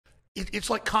It's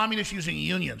like communists using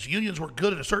unions. Unions were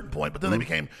good at a certain point, but then they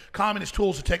became communist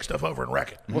tools to take stuff over and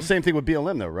wreck it. Well, same thing with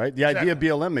BLM, though, right? The idea of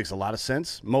BLM makes a lot of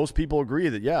sense. Most people agree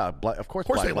that, of course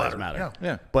Black Lives Matter.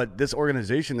 Yeah. But this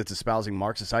organization that's espousing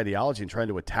Marxist ideology and trying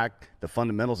to attack the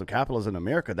fundamentals of capitalism in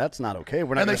America, that's not okay.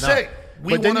 We're not. And they say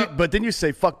but then you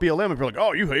say fuck BLM, and you're like,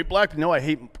 oh, you hate black people. No, I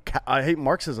hate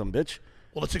Marxism, bitch.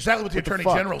 Well, it's exactly what the Attorney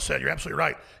General said. You're absolutely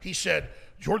right. He said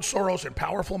George Soros and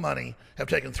powerful money have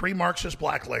taken 3 Marxist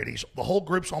black ladies. The whole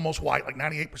group's almost white, like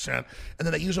 98%, and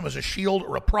then they use them as a shield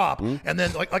or a prop. And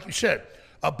then, like you said,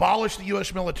 abolish the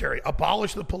U.S. military,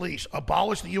 abolish the police,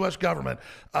 abolish the U.S. government.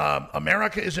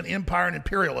 America is an empire and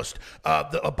imperialist.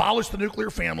 Abolish the nuclear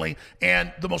family.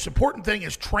 And the most important thing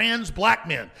is trans black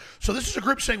men. So this is a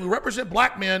group saying we represent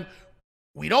black men.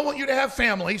 We don't want you to have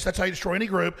families. That's how you destroy any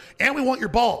group. And we want your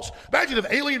balls. Imagine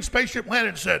if alien spaceship landed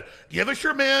and said, give us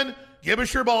your men, give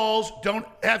us your balls, don't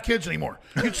have kids anymore.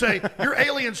 You'd say, you're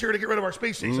aliens here to get rid of our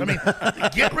species. I mean,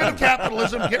 get rid of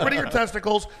capitalism, get rid of your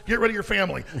testicles, get rid of your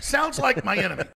family. Sounds like my enemy.